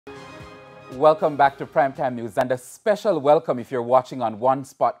Welcome back to Primetime News, and a special welcome if you're watching on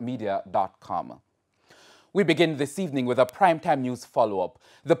onespotmedia.com. We begin this evening with a Primetime News follow-up.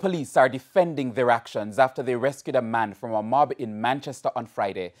 The police are defending their actions after they rescued a man from a mob in Manchester on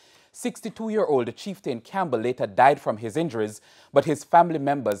Friday. 62-year-old Chieftain Campbell later died from his injuries, but his family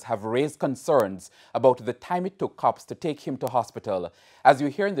members have raised concerns about the time it took cops to take him to hospital. As you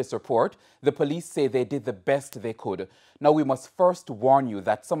hear in this report, the police say they did the best they could. Now, we must first warn you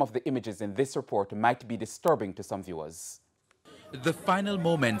that some of the images in this report might be disturbing to some viewers. The final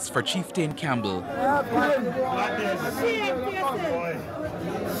moments for Chieftain Campbell.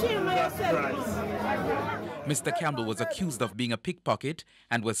 Mr. Campbell was accused of being a pickpocket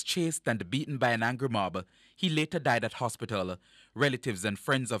and was chased and beaten by an angry mob. He later died at hospital. Relatives and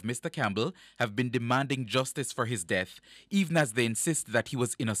friends of Mr. Campbell have been demanding justice for his death, even as they insist that he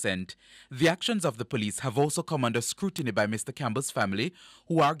was innocent. The actions of the police have also come under scrutiny by Mr. Campbell's family,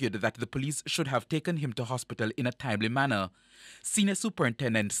 who argued that the police should have taken him to hospital in a timely manner. Senior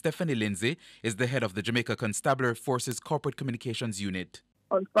Superintendent Stephanie Lindsay is the head of the Jamaica Constabulary Force's Corporate Communications Unit.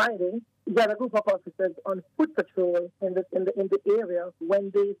 On Friday, we had a group of officers on foot patrol in the area when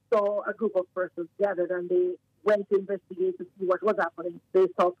they saw a group of persons gathered, and they went to investigate to see what was happening. They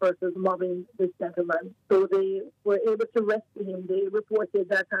saw persons mobbing this gentleman. So they were able to rescue him. They reported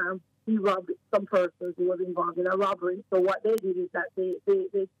that he robbed some persons who was involved in a robbery. So what they did is that they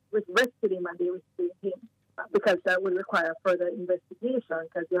rescued him and they restrained him, because that would require further investigation,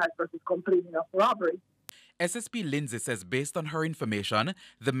 because you had persons complaining of robbery. SSP Lindsay says based on her information,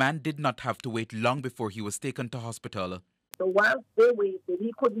 the man did not have to wait long before he was taken to hospital. So while they waited,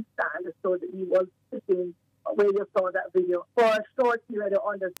 he couldn't stand, so that he was sitting where you saw that video for a short period of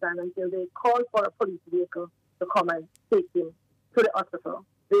understand until they called for a police vehicle to come and take him to the hospital.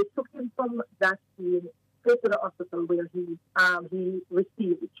 They took him from that scene straight to the hospital where he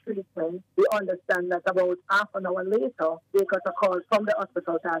received treatment. We understand that about half an hour later, they got a call from the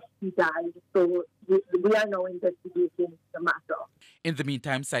hospital that he died. So we are now investigating the matter. In the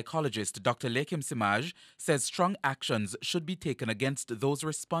meantime, psychologist Dr. Lakim Simaj says strong actions should be taken against those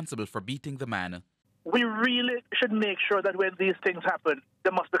responsible for beating the man. We really should make sure that when these things happen,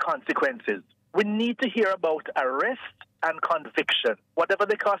 there must be consequences. We need to hear about arrest and conviction, whatever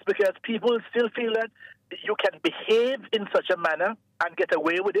they cost, because people still feel that you can behave in such a manner and get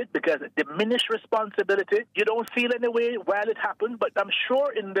away with it because diminished responsibility. You don't feel any way while it happened, but I'm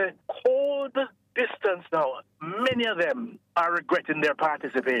sure in the cold distance now, many of them are regretting their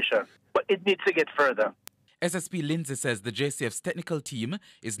participation. But it needs to get further. SSP Lindsay says the JCF's technical team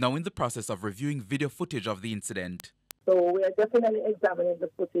is now in the process of reviewing video footage of the incident. So we are definitely examining the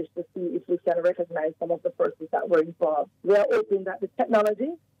footage to see if we can recognize some of the persons that were involved. We are hoping that the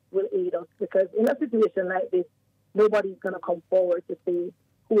technology will aid us, because in a situation like this, nobody's going to come forward to say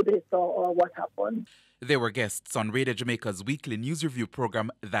who they saw or what happened. They were guests on Radio Jamaica's weekly news review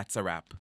program, That's a Wrap.